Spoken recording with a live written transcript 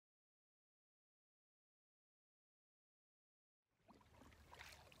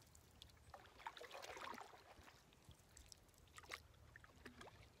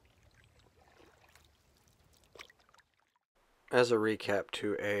As a recap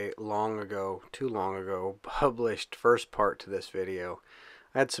to a too long ago, published first part to this video,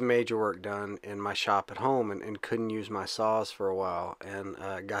 I had some major work done in my shop at home and couldn't use my saws for a while and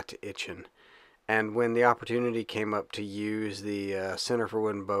got to itching. And when the opportunity came up to use the Center for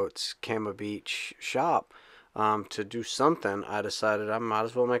Wooden Boats Cama Beach shop to do something, I decided I might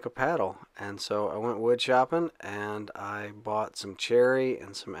as well make a paddle. And so I went wood shopping and I bought some cherry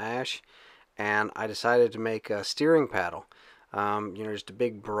and some ash, and I decided to make a steering paddle. Just a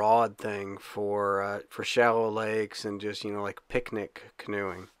big broad thing for shallow lakes and just like picnic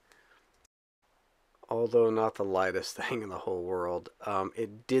canoeing. Although not the lightest thing in the whole world,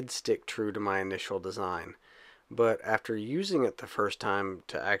 it did stick true to my initial design. But after using it the first time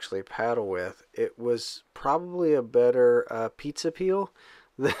to actually paddle with, it was probably a better pizza peel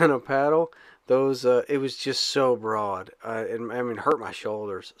than a paddle. It was just so broad. It hurt my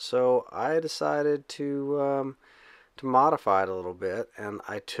shoulders. So I decided to modify it a little bit, and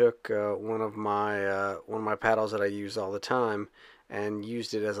I took one of my paddles that I use all the time and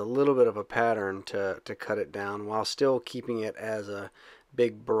used it as a little bit of a pattern to cut it down while still keeping it as a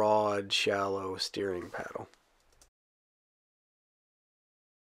big, broad, shallow steering paddle.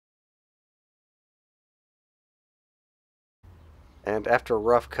 And after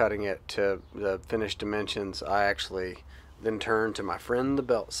rough cutting it to the finished dimensions, I actually then turned to my friend the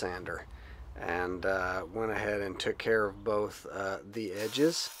belt sander and went ahead and took care of both the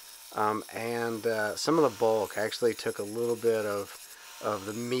edges and some of the bulk. I actually took a little bit of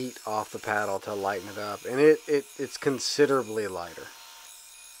the meat off the paddle to lighten it up, and it's considerably lighter.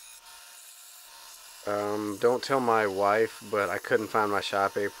 Don't tell my wife, but I couldn't find my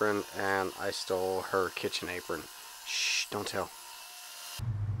shop apron and I stole her kitchen apron. Shh, don't tell.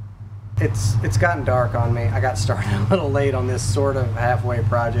 It's gotten dark on me. I got started a little late on this sort of halfway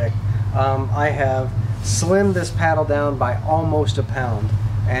project. I have slimmed this paddle down by almost a pound,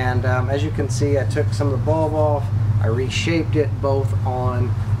 and as you can see, I took some of the bulb off. I reshaped it both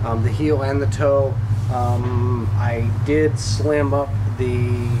on the heel and the toe. I did slim up the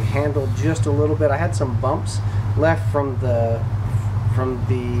handle just a little bit. I had some bumps left from the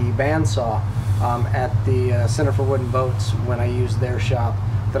bandsaw at the Center for Wooden Boats when I used their shop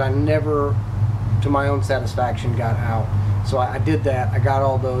that I never, to my own satisfaction, got out. So I did that. I got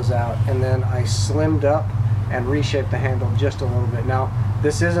all those out, and then I slimmed up and reshaped the handle just a little bit. Now,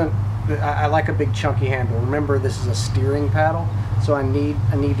 this isn't, I like a big chunky handle. Remember, this is a steering paddle, so I need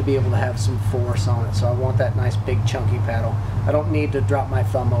to be able to have some force on it. So I want that nice big chunky paddle. I don't need to drop my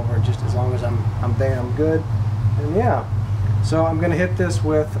thumb over it. Just as long as I'm there, I'm good. And yeah, so I'm gonna hit this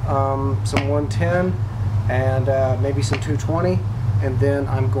with some 110 and maybe some 220. And then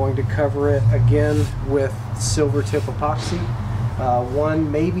I'm going to cover it again with silver tip epoxy.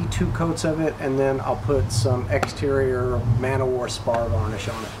 One, maybe two coats of it, and then I'll put some exterior Man O' War spar varnish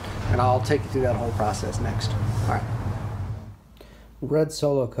on it. And I'll take you through that whole process next. Alright. Red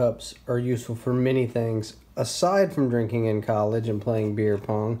Solo cups are useful for many things. Aside from drinking in college and playing beer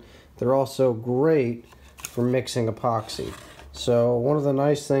pong, they're also great for mixing epoxy. So one of the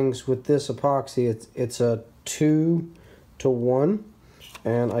nice things with this epoxy, it's a 2-to-1.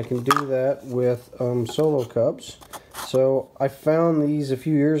 And I can do that with Solo cups. So I found these a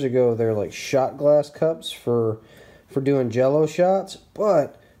few years ago. They're like shot glass cups for doing jello shots,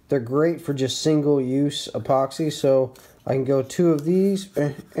 but they're great for just single use epoxy. So I can go two of these,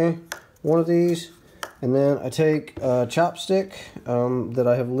 one of these, and then I take a chopstick that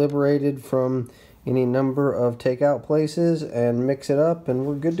I have liberated from any number of takeout places and mix it up, and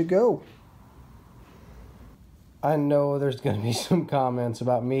we're good to go. I know there's going to be some comments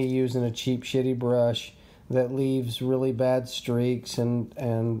about me using a cheap, shitty brush that leaves really bad streaks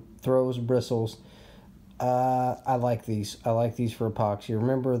and throws bristles. I like these. I like these for epoxy.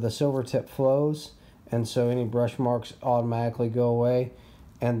 Remember, the silver tip flows, and so any brush marks automatically go away.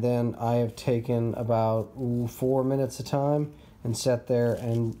 And then I have taken about 4 minutes of time and sat there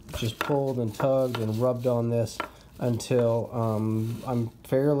and just pulled and tugged and rubbed on this until I'm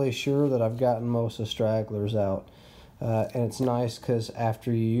fairly sure that I've gotten most of the stragglers out. And it's nice because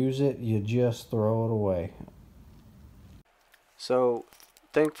after you use it, you just throw it away. So,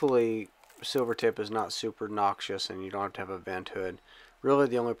 thankfully, silver tip is not super noxious and you don't have to have a vent hood. Really,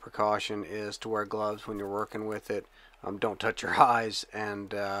 the only precaution is to wear gloves when you're working with it. Don't touch your eyes,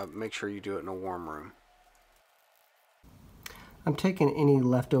 and make sure you do it in a warm room. I'm taking any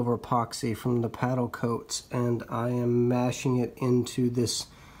leftover epoxy from the paddle coats and I am mashing it into this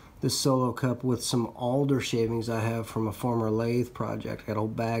Solo cup with some alder shavings I have from a former lathe project. I got a whole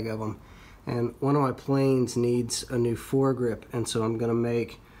bag of them. And one of my planes needs a new foregrip, and so I'm going to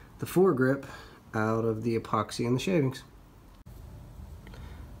make the foregrip out of the epoxy and the shavings.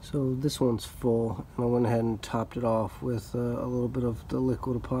 So this one's full, and I went ahead and topped it off with a little bit of the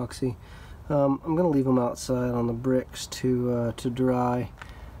liquid epoxy. I'm going to leave them outside on the bricks to dry.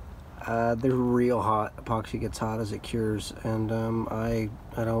 They're real hot. Epoxy gets hot as it cures, and I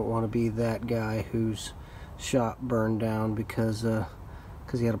don't want to be that guy whose shop burned down because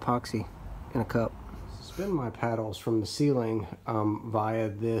he had epoxy in a cup. Suspend my paddles from the ceiling via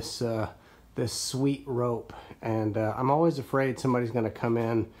this this sweet rope, and I'm always afraid somebody's going to come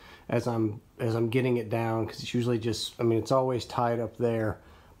in as I'm getting it down, because it's usually just, I mean, it's always tied up there,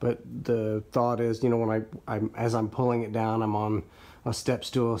 but the thought is, you know, when as I'm pulling it down, I'm on a step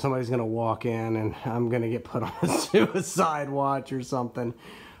stool, somebody's going to walk in and I'm going to get put on a suicide watch or something.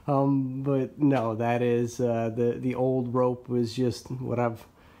 But no, that is the old rope was just what I've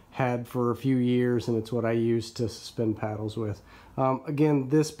had for a few years, and it's what I use to suspend paddles with. Again,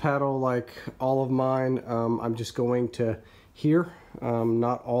 this paddle, like all of mine, I'm just going to here,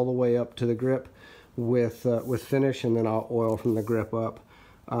 not all the way up to the grip with finish, and then I'll oil from the grip up.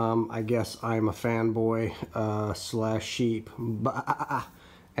 I guess I'm a fanboy slash sheep,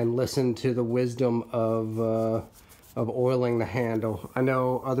 and listen to the wisdom of oiling the handle. I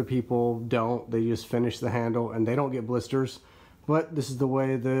know other people don't; they just finish the handle and they don't get blisters. But this is the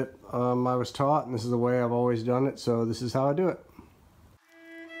way that I was taught, and this is the way I've always done it, so this is how I do it.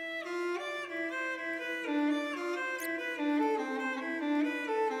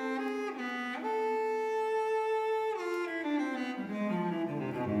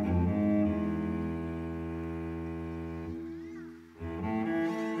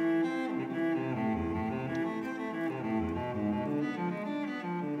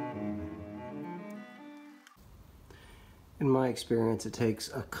 In my experience, it takes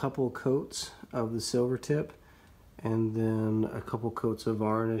a couple coats of the silver tip and then a couple coats of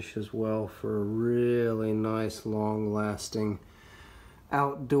varnish as well for a really nice, long-lasting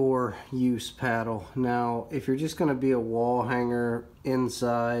outdoor use paddle. Now, if you're just going to be a wall hanger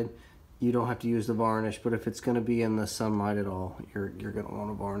inside, you don't have to use the varnish, but if it's going to be in the sunlight at all, you're going to want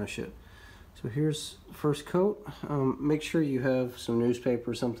to varnish it. So here's the first coat. Make sure you have some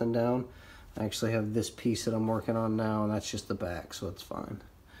newspaper or something down. I actually have this piece that I'm working on now, and that's just the back, so it's fine.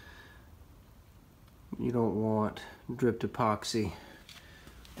 You don't want dripped epoxy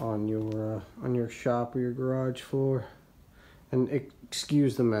on your shop or your garage floor. And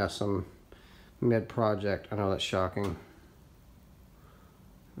excuse the mess, I'm mid-project. I know that's shocking.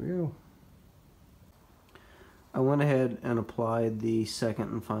 There we go. I went ahead and applied the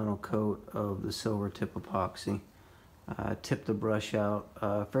second and final coat of the silver tip epoxy. Tip the brush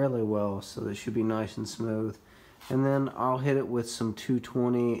out fairly well, so that it should be nice and smooth, and then I'll hit it with some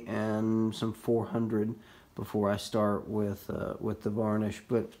 220 and some 400 before I start with the varnish.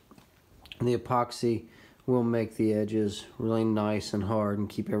 But the epoxy will make the edges really nice and hard and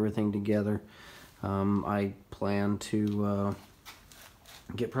keep everything together. I plan to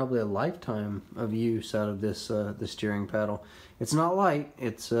get probably a lifetime of use out of this this steering paddle. It's not light,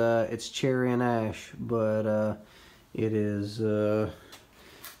 it's cherry and ash, but it is,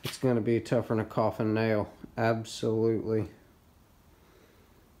 it's going to be tougher than a coffin nail. Absolutely.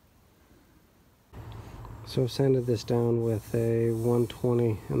 So I've sanded this down with a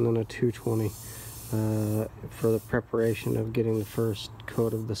 120 and then a 220 for the preparation of getting the first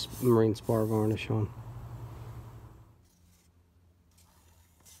coat of the marine spar varnish on.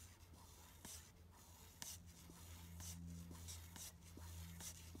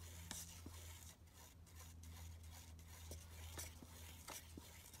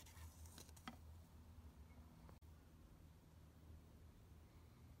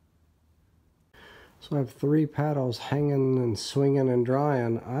 So I have 3 paddles hanging and swinging and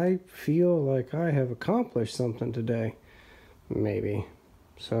drying. I feel like I have accomplished something today, maybe.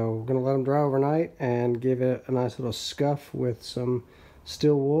 So we're gonna let them dry overnight and give it a nice little scuff with some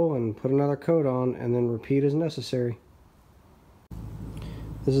steel wool and put another coat on, and then repeat as necessary.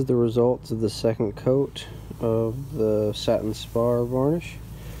 This is the results of the second coat of the satin spar varnish.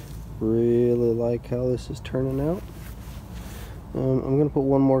 Really like how this is turning out. I'm gonna put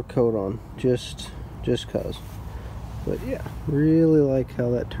one more coat on, just cause. But yeah, really like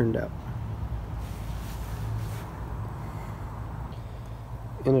how that turned out.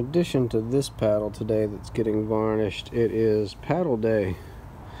 In addition to this paddle today that's getting varnished, it is paddle day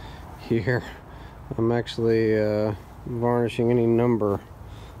here. I'm actually varnishing any number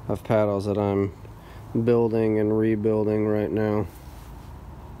of paddles that I'm building and rebuilding right now.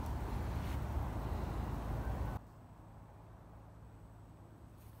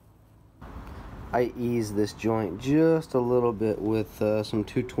 I ease this joint just a little bit with some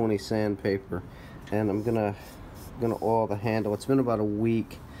 220 sandpaper, and I'm gonna oil the handle. It's been about a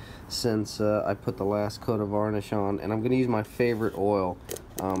week since I put the last coat of varnish on, and I'm going to use my favorite oil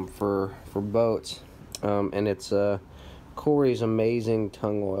for boats, and it's Corey's Amazing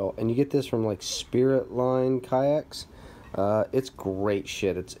Tongue Oil, and you get this from like Spirit Line kayaks. It's great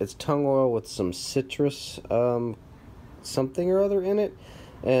shit. It's tongue oil with some citrus something or other in it,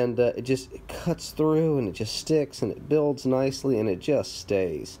 and it cuts through, and it just sticks, and it builds nicely, and it just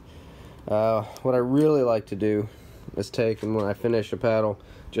stays. What I really like to do is take, and when I finish a paddle,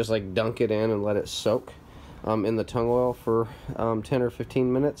 just like dunk it in and let it soak in the tongue oil for 10 or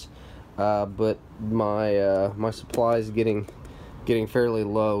 15 minutes. But my supply is getting fairly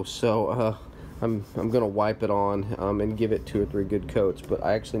low, so I'm gonna wipe it on and give it 2 or 3 good coats. But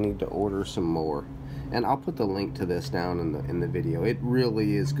I actually need to order some more, and I'll put the link to this down in the video. It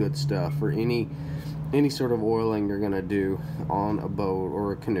really is good stuff for any sort of oiling you're gonna do on a boat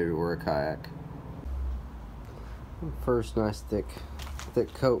or a canoe or a kayak. First, nice thick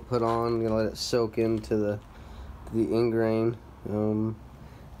coat put on. I'm gonna let it soak into the ingrain and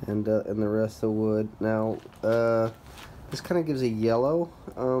the rest of the wood. Now this kind of gives a yellow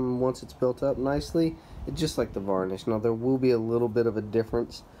once it's built up nicely. It's just like the varnish. Now there will be a little bit of a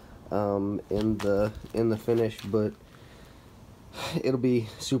difference in the finish, but it'll be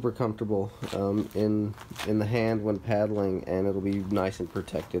super comfortable in the hand when paddling, and it'll be nice and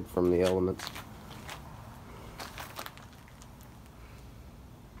protected from the elements.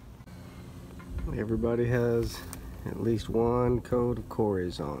 Everybody has at least one coat of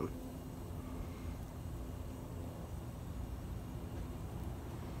Corey's on.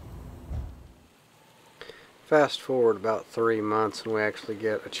 Fast forward about 3 months, and we actually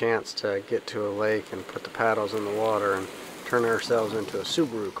get a chance to get to a lake and put the paddles in the water and turn ourselves into a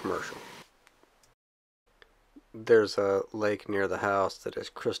Subaru commercial. There's a lake near the house that is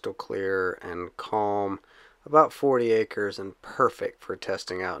crystal clear and calm, about 40 acres, and perfect for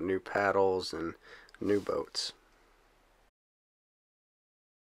testing out new paddles and new boats.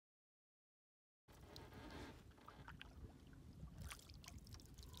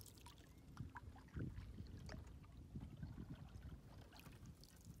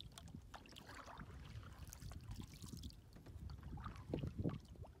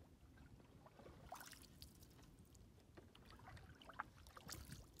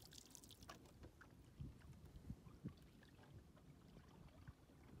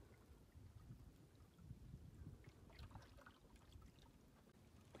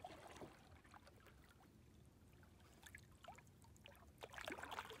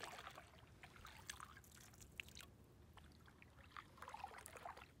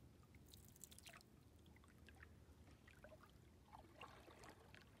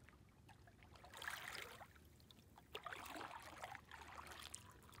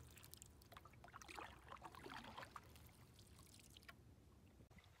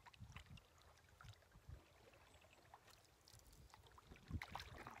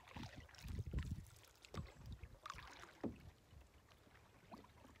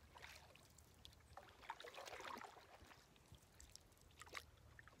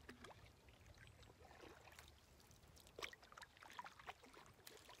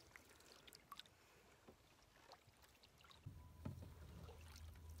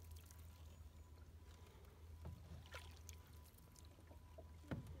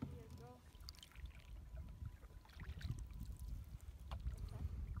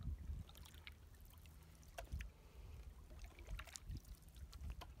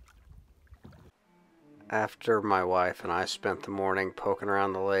 After my wife and I spent the morning poking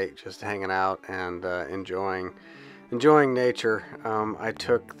around the lake, just hanging out and enjoying nature, I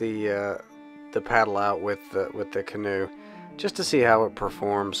took the paddle out with the canoe just to see how it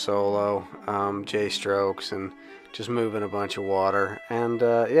performs solo, J strokes, and just moving a bunch of water. And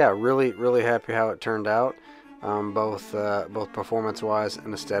yeah, really happy how it turned out, both performance-wise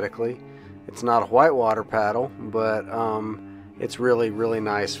and aesthetically. It's not a whitewater paddle, but it's really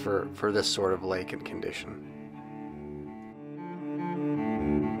nice for this sort of lake and condition.